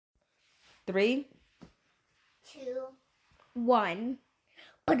3, 2, 1.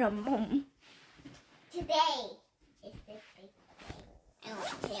 Today is the big day. I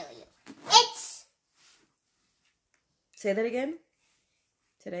will tell you. It's Say that again.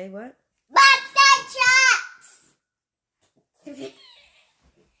 Today what? Monster Trucks! And it's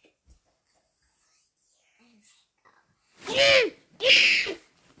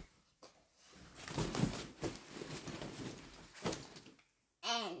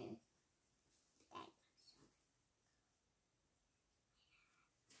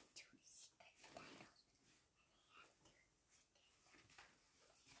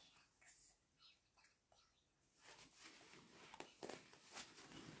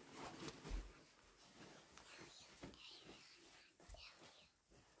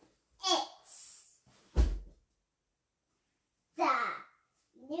the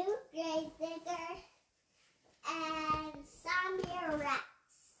new grave digger and zombie rats.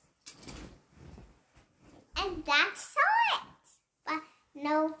 And that's it. But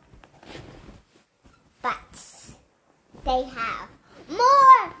no buts. They have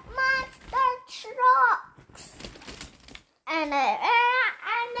more monster trucks. And the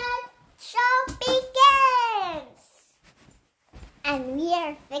show begins. And we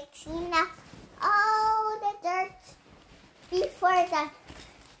are fixing up all the dirt before the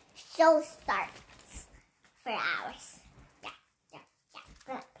show starts for hours. Yeah.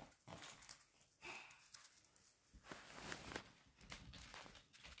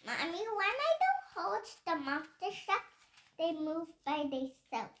 Mommy, when I don't hold the monster trucks, they move by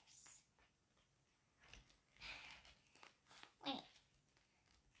themselves. Wait.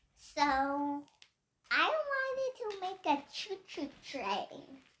 So, I wanted to make a choo-choo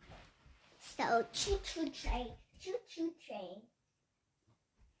train. So, choo-choo train.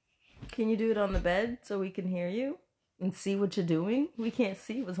 Can you do it on the bed so we can hear you and see what you're doing? We can't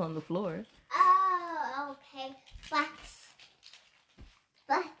see what's on the floor. Oh, okay. But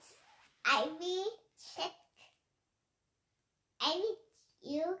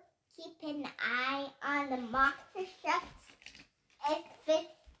you keep an eye on the monster trucks if it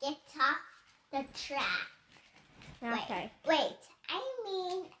gets off the track. Okay. Wait. I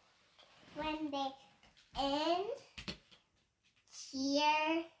mean, when they end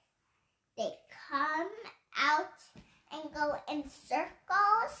here, they come out and go in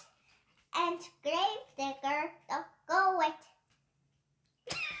circles, and Gravedigger don't go with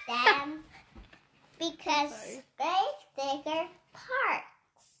them because Gravedigger parks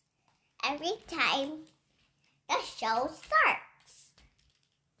every time the show starts.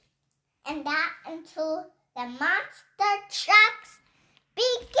 And that until the monster trucks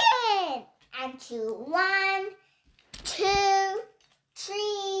begin. And to 1, 2,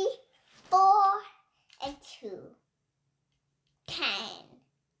 3, 4, and 2, 10,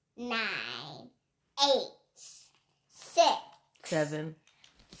 9, 8, 6, 7.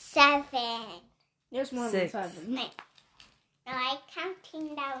 7. There's more 6. than 7. No, I'm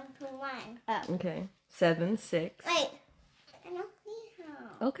counting down to 1. Okay. 7, 6. Wait, I don't see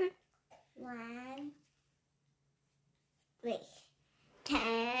how. Okay. 1, wait,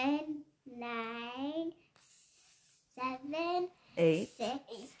 10, 9, 7, 8. 6.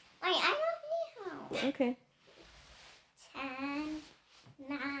 Wait, I don't see how. Okay. 10,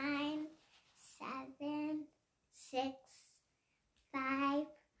 9, 7, 6, 5,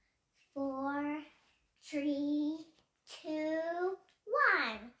 4, 3, 2, 1.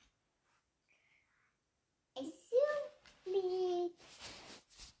 I still need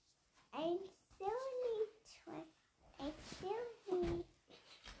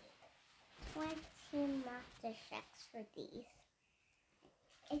 20 monster trucks for these.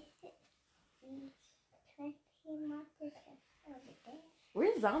 Is it 20 monster trucks over there?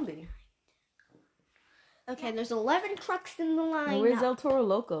 Where's Zombie? Okay, there's 11 trucks in the line. And where's El Toro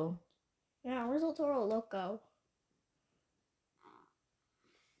Loco? Yeah, where's El Toro Loco?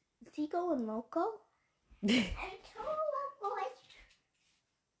 Is he going loco? And Toro Loco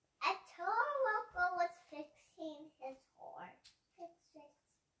was fixing his horse.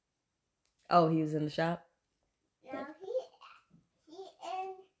 Oh, he was in the shop? No, he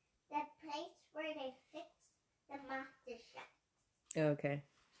in the place where they fix the monster truck. Okay.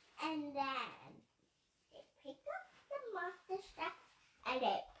 And then they pick up the monster truck and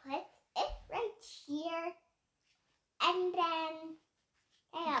they put it right here. And then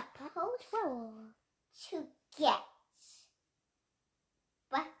they are supposed to get.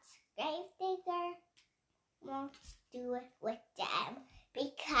 But Gravedigger won't do it with them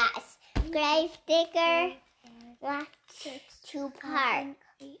because Gravedigger wants to park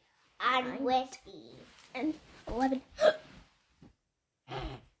on Whiskey. And 11.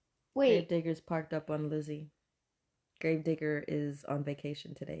 Grave Digger's parked up on Lizzie. Grave Digger is on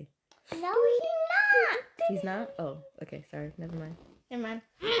vacation today. No, he's not. He's not? Oh, okay. Sorry. Never mind. Never mind.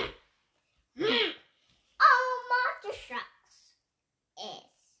 Oh, Monster Trucks is.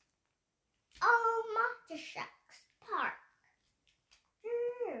 Oh, Monster Trucks Park.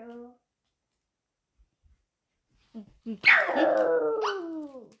 Isn't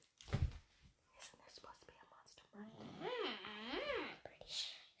there supposed to be a monster park? Pretty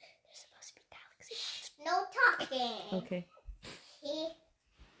sure there's supposed to be galaxy monsters. No talking. Okay.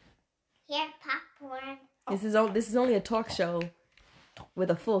 Here, popcorn. This is only a talk show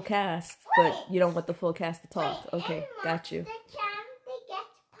with a full cast, but you don't want the full cast to talk. Wait, Okay, and got you. Monster Jam, they get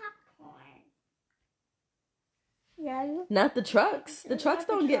popcorn. Yeah. Not the trucks. The trucks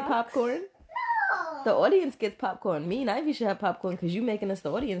don't get popcorn. No. The audience gets popcorn. Me and Ivy should have popcorn because you making us the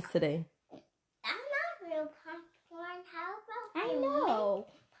audience today. That's not real popcorn. How about I we know. make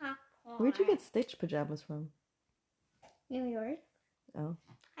popcorn? Where'd you get Stitch pajamas from? New York. Oh,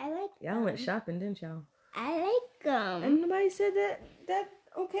 I like y'all went shopping, didn't y'all? I like them. And nobody said that.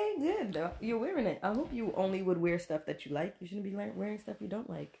 Okay, good. You're wearing it. I hope you only would wear stuff that you like. You shouldn't be wearing stuff you don't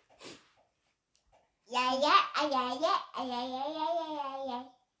like. Yeah.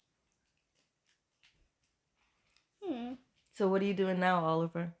 So what are you doing now,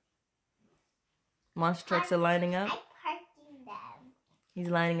 Oliver? Monster trucks are lining I'm up. parking them. He's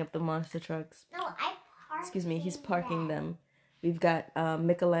lining up the monster trucks. No, I parked. Excuse me, he's parking them. We've got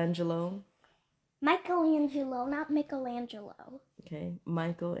Michelangelo. Michelangelo, not Michelangelo. Okay,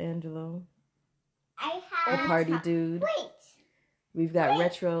 Michelangelo. I The have. party dude. Wait. We've got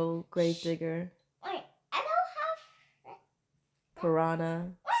Retro Gravedigger, Wait. I don't have.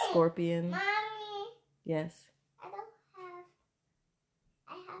 Piranha, Scorpion. Mommy. Yes. I don't have.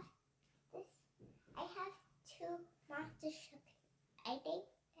 I have this. I have two monster trucks. I think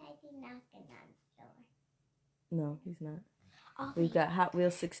Daddy knocking on the door. No, he's not. Oh, We've got Hot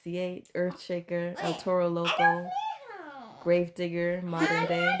Wheels 68, Earthshaker, El Wait, Toro I don't Loco, need Gravedigger, Modern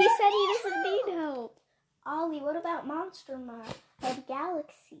Day. he said he doesn't need help. Ollie, what about Monster of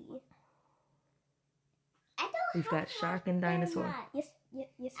Galaxy? I don't We've have got Shark and Monster Dinosaur. Mud.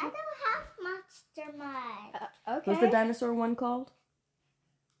 Yes. I don't have Monster Mud. Okay. What's the dinosaur one called?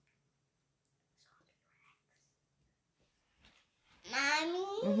 Mommy.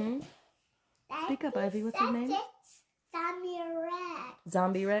 Mm-hmm. Speak up, Daddy Ivy. What's his said name? It's Zombie Rex.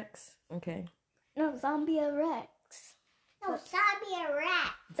 Zombie Rex. Okay. No, Zombie Rex. No, Zombie Rex.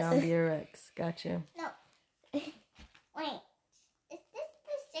 Zombie Rex. Gotcha. No. Wait. Is this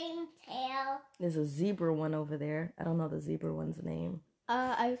the same tail? There's a zebra one over there. I don't know the zebra one's name.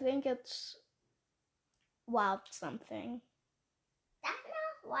 I think it's Wild something. That's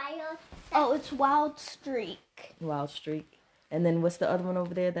not wild. Oh, it's Wild Streak. Wild Streak. And then what's the other one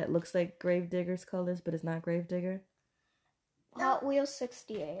over there that looks like Gravedigger's colors, but it's not Gravedigger? Hot Wheels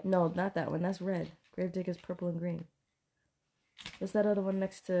 68. No, not that one. That's red. Gravedigger's purple and green. What's that other one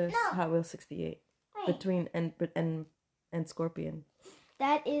next to No. Hot Wheels 68? Wait. Between and Scorpion.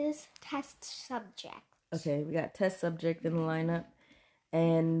 That is Test Subject. Okay, we got Test Subject in the lineup.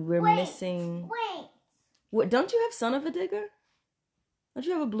 And we're Wait, missing... Wait. What? Don't you have Son of a Digger? Don't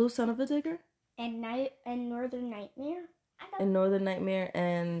you have a blue Son of a Digger? And Northern Nightmare. And Northern Nightmare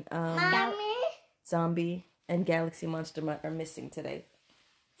and Mommy. Zombie and Galaxy Monster are missing today.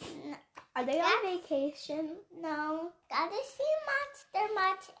 Are they on vacation? No. Gotta see Monster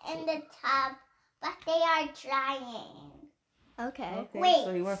Much in the tub, but they are drying. Okay. Okay, Wait.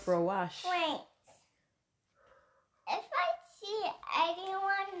 so you went for a wash. Wait. If I see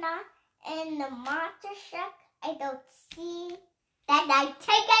anyone not in the monster truck, I don't see that I'm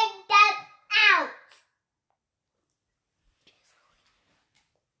taking them out.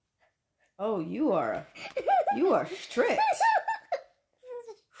 Oh, you are strict.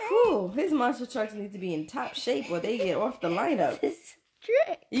 Whew, his monster trucks need to be in top shape or they get off the lineup.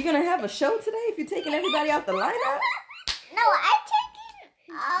 Strict. You gonna have a show today if you're taking everybody out the lineup? No, I'm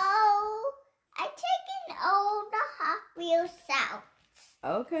taking all the Hot Wheels out.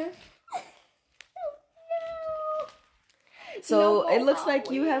 Okay. So No it looks Hot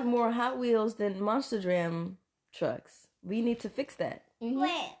like you Wheels. have more Hot Wheels than Monster Jam trucks. We need to fix that. Mm-hmm.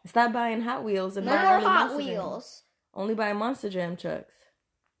 Wait, Stop buying Hot Wheels and No buy more only Hot Monster Jam. Wheels. Only buy Monster Jam trucks.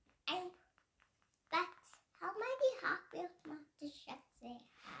 but how many Hot Wheels monster trucks they have?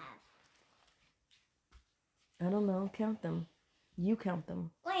 I don't know. Count them. You count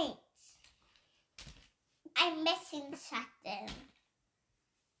them. Wait, I'm missing something.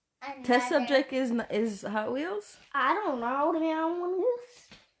 Test Another- subject is Hot Wheels? I don't know. Maybe I want this.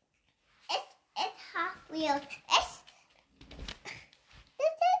 It's Hot Wheels. This is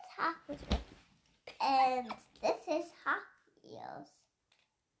Hot And this is Hot Wheels.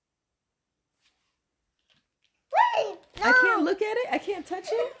 Wait, no. I can't look at it. I can't touch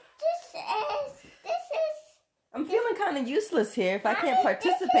it. This is. I'm feeling kind of useless here if I can't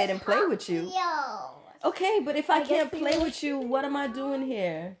participate and play with you. Wheels. Okay, but if I can't guess play we with you, what am I doing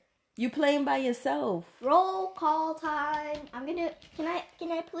here? You playing by yourself. Roll call time. Can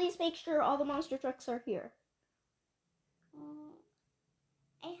I please make sure all the monster trucks are here?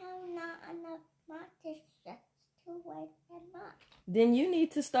 I have not enough monster trucks to wear them up. Then you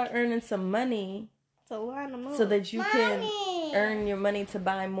need to start earning some money So line them up. so that you can Mommy! earn your money to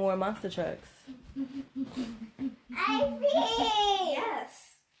buy more monster trucks. Ivy! Yes.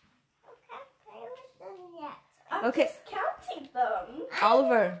 I can't play with them yet. I'm Okay. just counting them.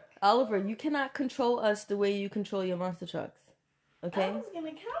 Oliver, you cannot control us the way you control your monster trucks. Okay? I was gonna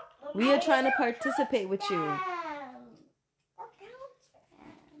count them. We are trying to participate with you. Don't count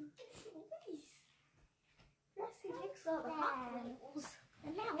them. Jesse picks all the Hot Wheels.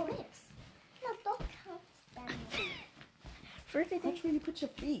 And now this. No, don't count them. First, I think That's where you put your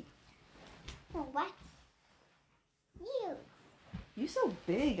feet. No, what? You. You so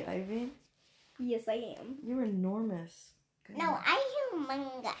big, Ivy. yes, I am. You're enormous. No, I'm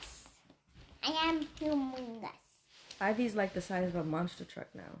humongous. I am humongous. Ivy's like the size of a monster truck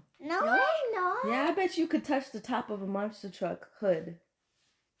now. No, I'm not. Yeah, I bet you could touch the top of a monster truck hood.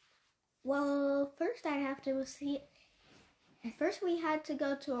 Well, first I have to see. First, we had to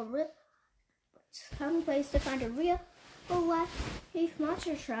go to some place to find a real life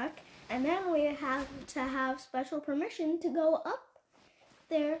monster truck, and then we have to have special permission to go up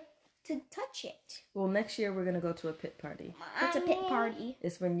there to touch it. Well, next year we're gonna go to a pit party. It's a pit party.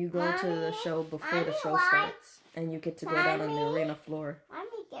 It's when you go to the show before the Mommy, show why? starts, and you get to go down on the Mommy? arena floor.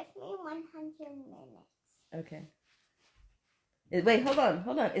 Mommy, give me 100 minutes. Okay. Wait, hold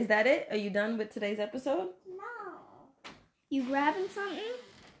on. Is that it? Are you done with today's episode? No. You grabbing something?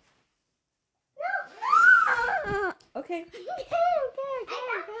 No. Okay. I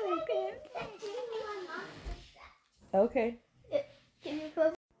got Give me one monster truck. Okay. Can you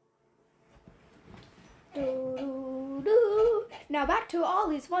close? Do. Now back to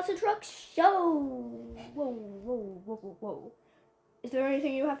Ollie's Monster Truck Show. Whoa. Is there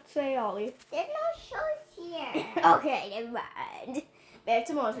anything you have to say, Ollie? There's no shows here. Okay, never mind. Back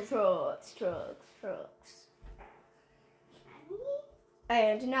to Monster Trucks.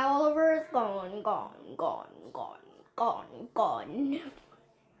 And now Oliver is gone.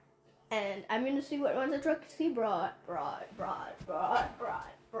 And I'm gonna see what monster trucks he brought.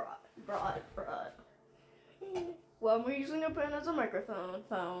 Well, we're using a pen as a microphone.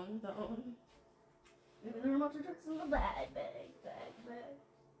 Phone. Maybe there are monster trucks in the bag.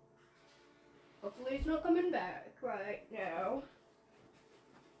 Hopefully he's not coming back right now.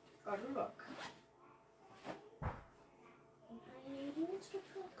 Gotta look. Monster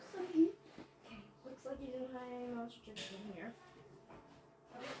trucks in here. Okay, looks like you didn't have any monster trucks in here.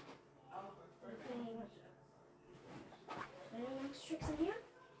 Any monster trucks in here?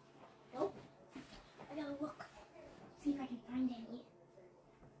 Nope. I gotta look. See if I can find any.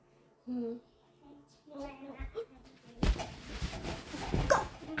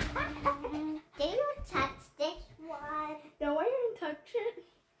 Do you touch this one? No, I didn't touch it.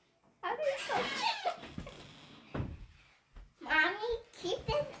 I didn't touch it. Mommy, keep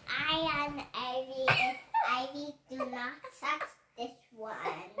an eye on Ivy. If Ivy do not touch this one.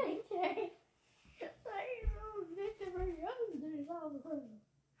 Okay. I know this is very young.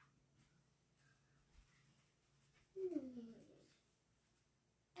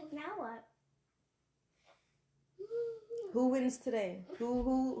 Now what? Who wins today?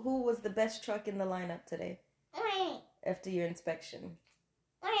 Who was the best truck in the lineup today Wait, after your inspection?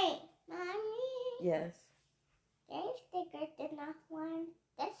 Mommy. Yes. This sticker did not win.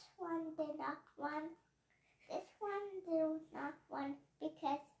 This one did not win. This one did not win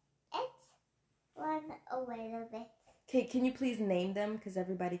because it's won a little bit. Okay, can you please name them? Because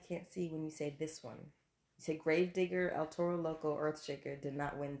everybody can't see when you say this one. You say Gravedigger, El Toro Loco, Earthshaker did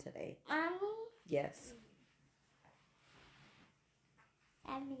not win today. Mommy, Yes.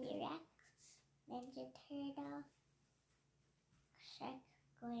 Family Rex, Ninja Turtle, Shrek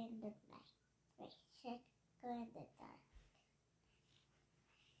go in the light. Wait, Shrek go in the dark.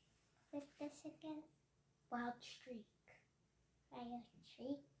 With this again, Wild Streak. Fire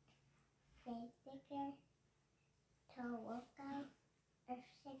Streak, Gravedigger, Towoko,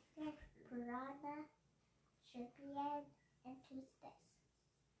 Earthshaker, Piranha, Scorpion, and who's this?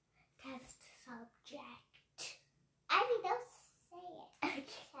 Test subject. Ivy, don't say it.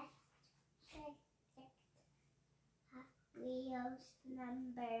 Okay. Test subject. Hot Wheels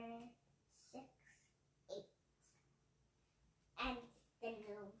number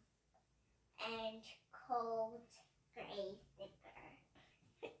and cold Grave Digger.